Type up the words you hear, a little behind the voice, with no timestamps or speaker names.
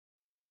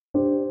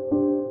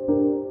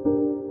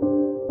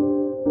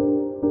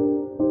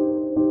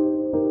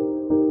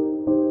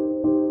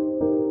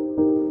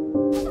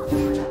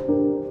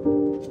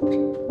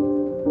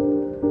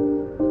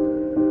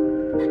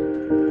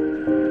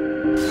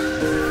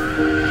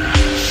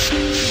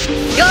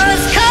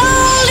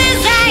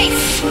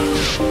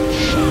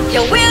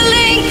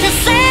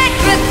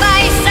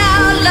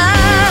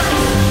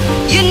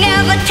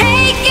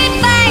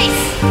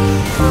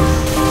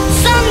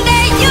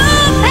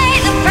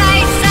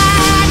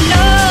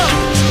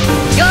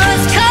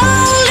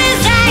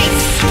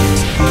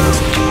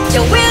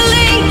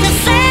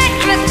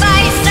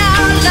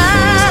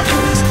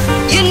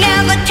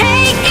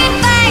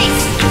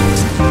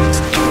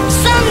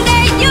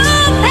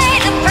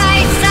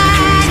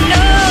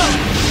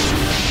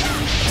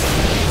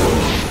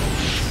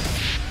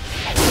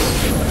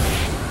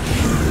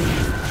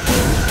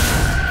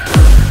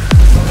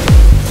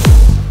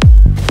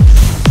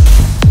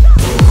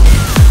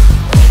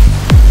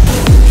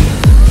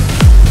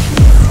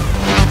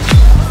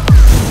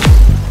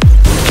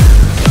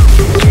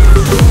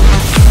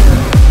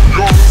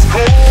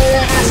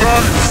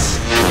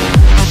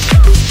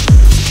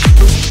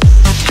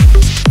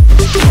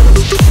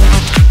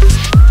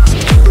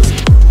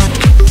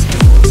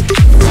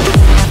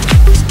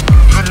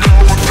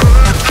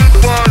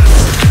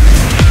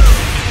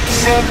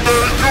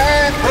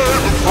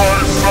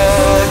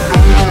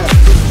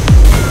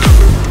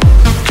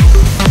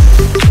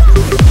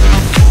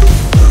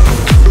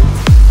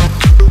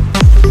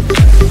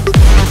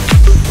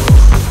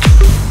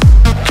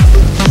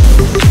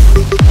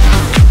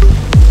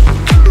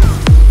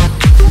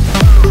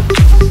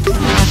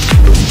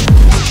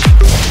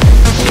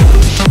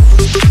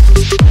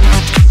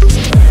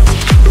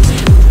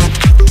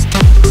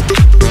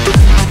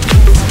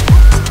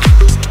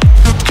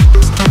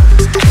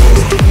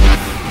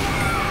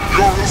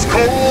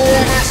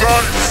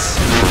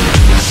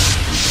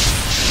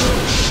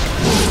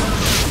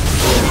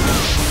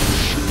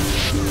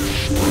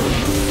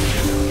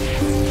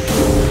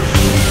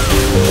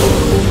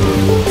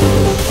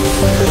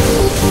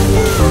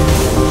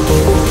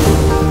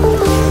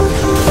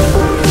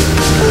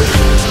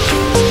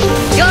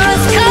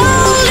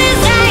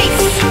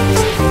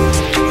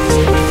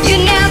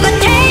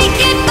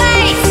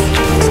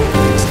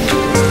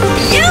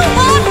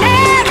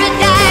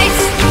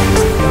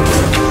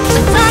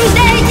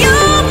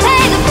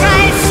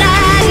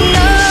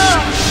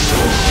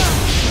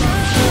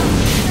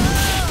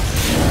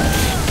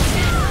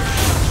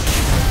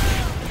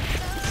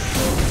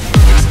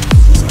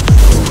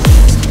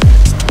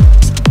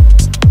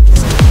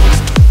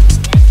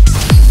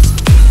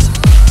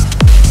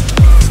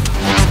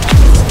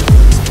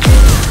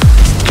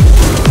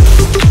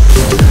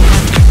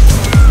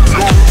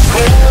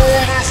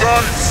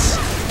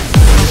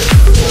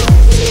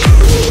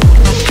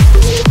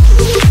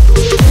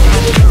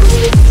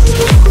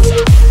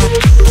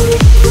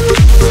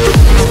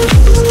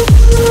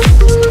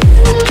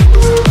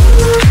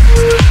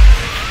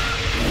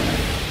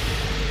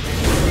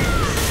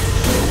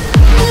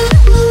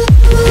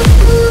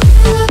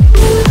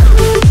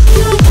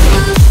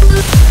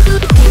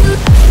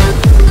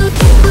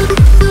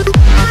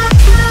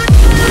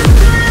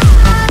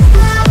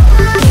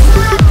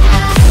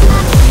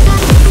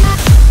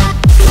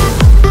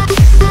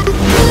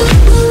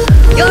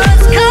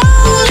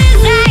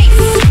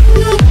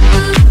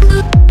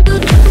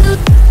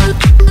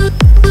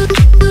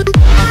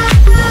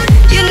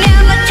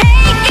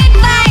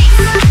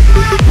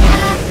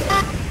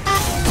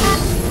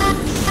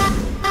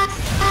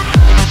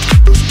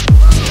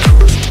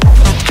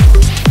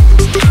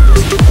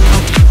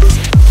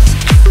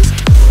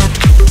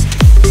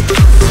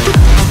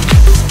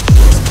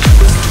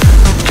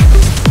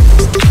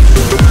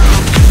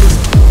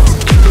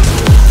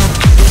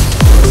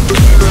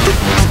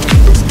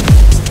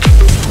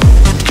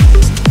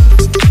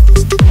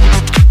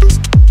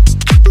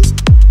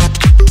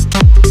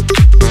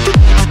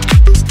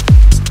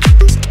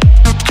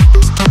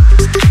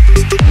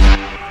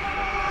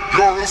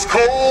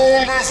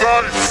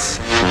Helix!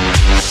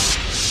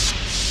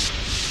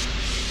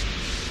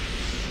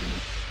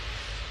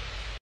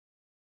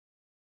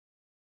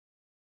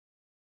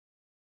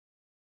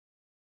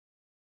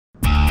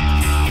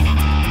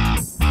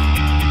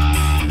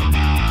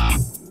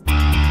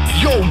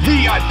 Yo,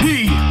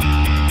 VIP,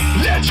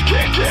 let's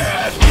kick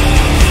it!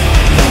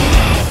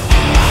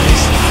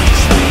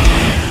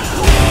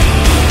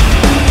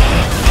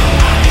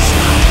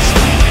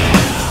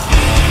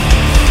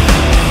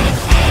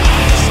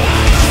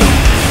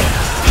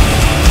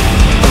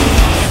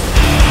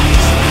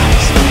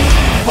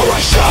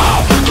 Alright,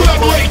 stop,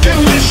 collaborate and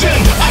listen.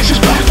 Ice is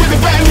back with a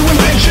brand new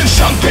invention.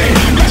 Something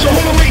grabs a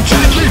hold of me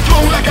tightly,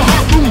 flow like a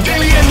harpoon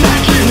daily and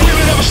nightly. Will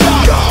it ever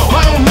stop?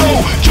 I don't know.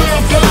 Turn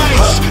up the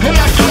lights and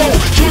I glow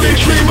to the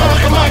extreme. I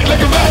rock a mic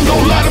like a vandal.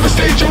 Light up a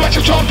stage and watch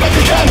it talk like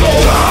a candle.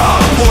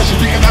 Voices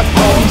speaking at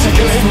home,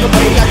 circulating your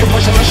brain like a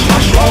person that's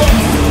mushroom.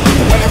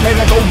 When I play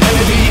like old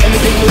melody,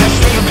 anything less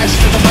than the best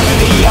is a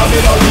felony. I'll be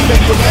all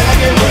even, you better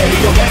get ready.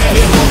 You better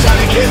hit those and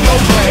the kid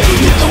don't play.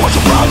 So what's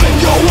the problem?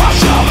 Yo,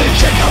 what's up?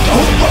 Check out the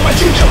whole from my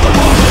teacher.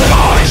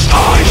 Ice,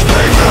 ice,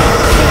 baby.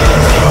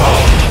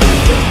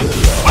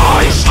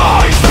 Ice,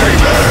 ice,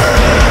 baby.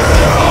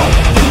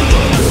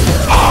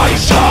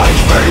 Ice,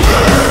 ice,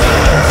 baby.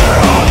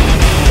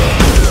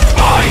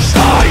 Ice,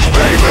 ice,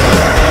 baby.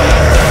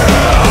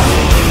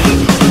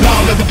 Now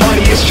that the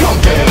party is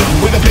jumping,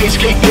 with the bass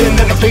kicked in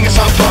and the fingers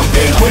are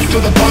thumping. Quick to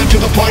the point,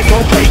 no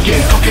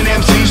breaking. Cooking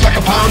MCs like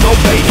a pound of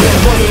bacon.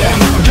 One of them,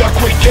 they're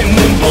quick and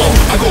nimble.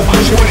 I go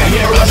crazy when I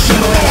hear a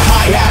cymbal and a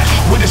hi-hat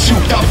with a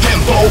souped up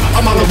tempo.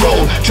 I'm on a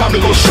roll, time to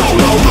go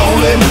solo.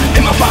 Rolling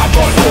in my 5.0,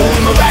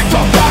 in my racked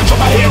up vibes so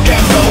my hair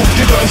can blow.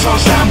 The girls on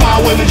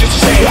standby waiting just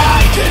to say hi.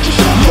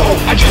 Yo,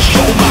 I just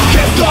drove my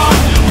kept on,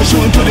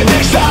 pursuing to the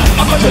next stop.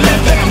 I'm on the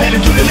left and I'm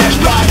headed to the next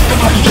block. The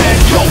party's dead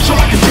close, so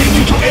I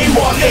continue to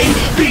A1A.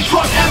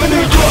 Beachfront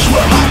Avenue, girls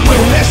wear hot,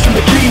 wearing less than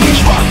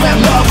bikinis. Rock man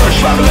lovers,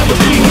 travel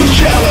Lamborghinis,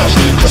 jealous,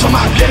 cause I'm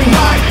out getting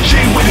mine.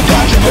 Shane with the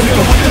dodge and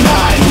vanilla with the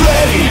nine.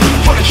 Ready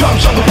for the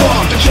chumps on the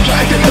wall. The chumps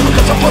I acting never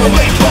cause I'm full of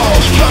late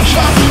balls.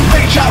 Gunshot,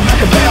 range out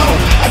like a bell.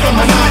 I got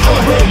my nine, all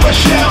I heard was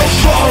shells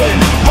falling.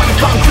 Running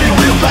concrete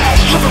real fast,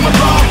 tripping my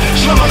car,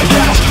 slam on the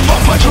gas.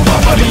 Bump by two,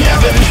 bump by the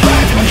evidence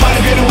back. I'm trying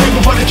to get away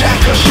before the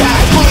jackers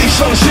shine. Police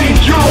on the scene,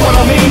 you know what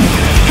I mean.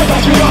 Come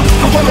pass me up,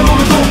 I'm falling on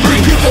the door free.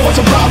 People, what's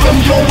the problem?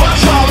 Yo, rock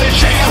solid.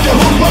 Check out the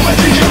hood, while my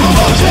DJ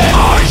revolves it.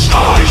 Ice,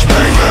 ice,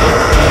 baby.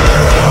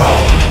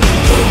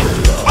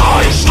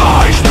 Ice,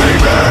 ice,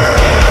 baby.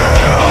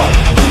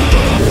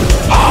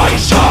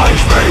 Ice,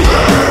 ice, baby.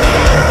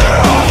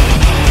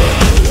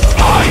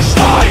 Ice,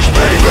 ice,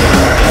 baby.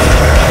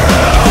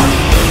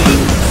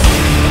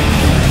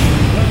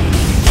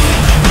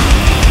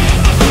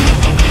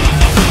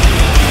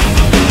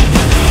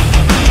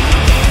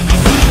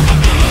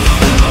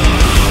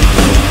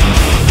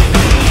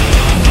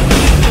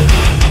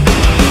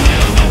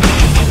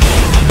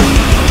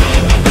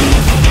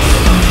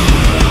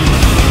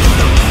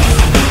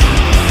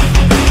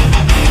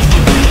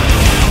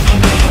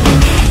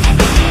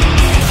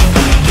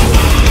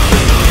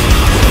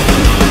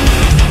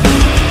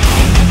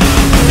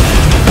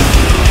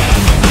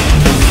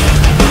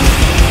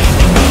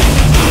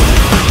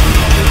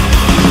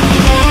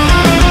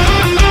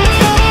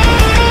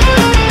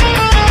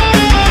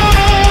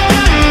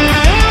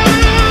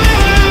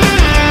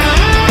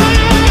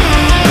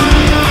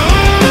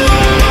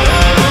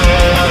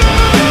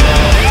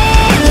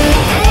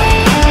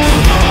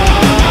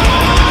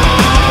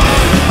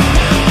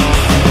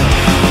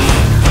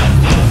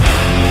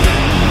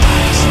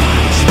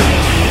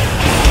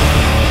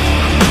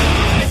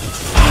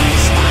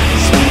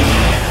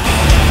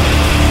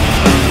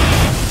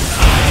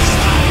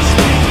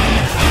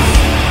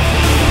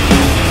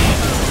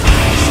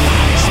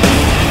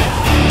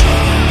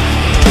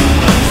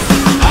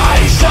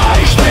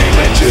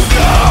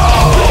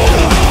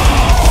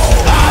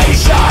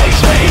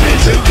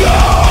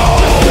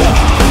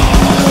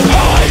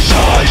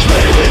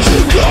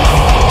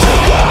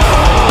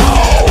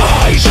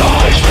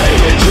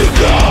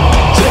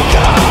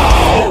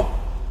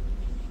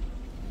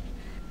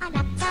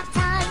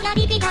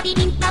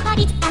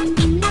 Body, body,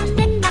 body, body, body,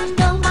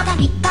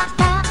 body, body, body, body,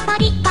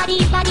 body,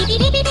 body, body,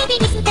 body,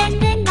 body,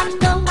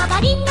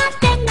 body, body,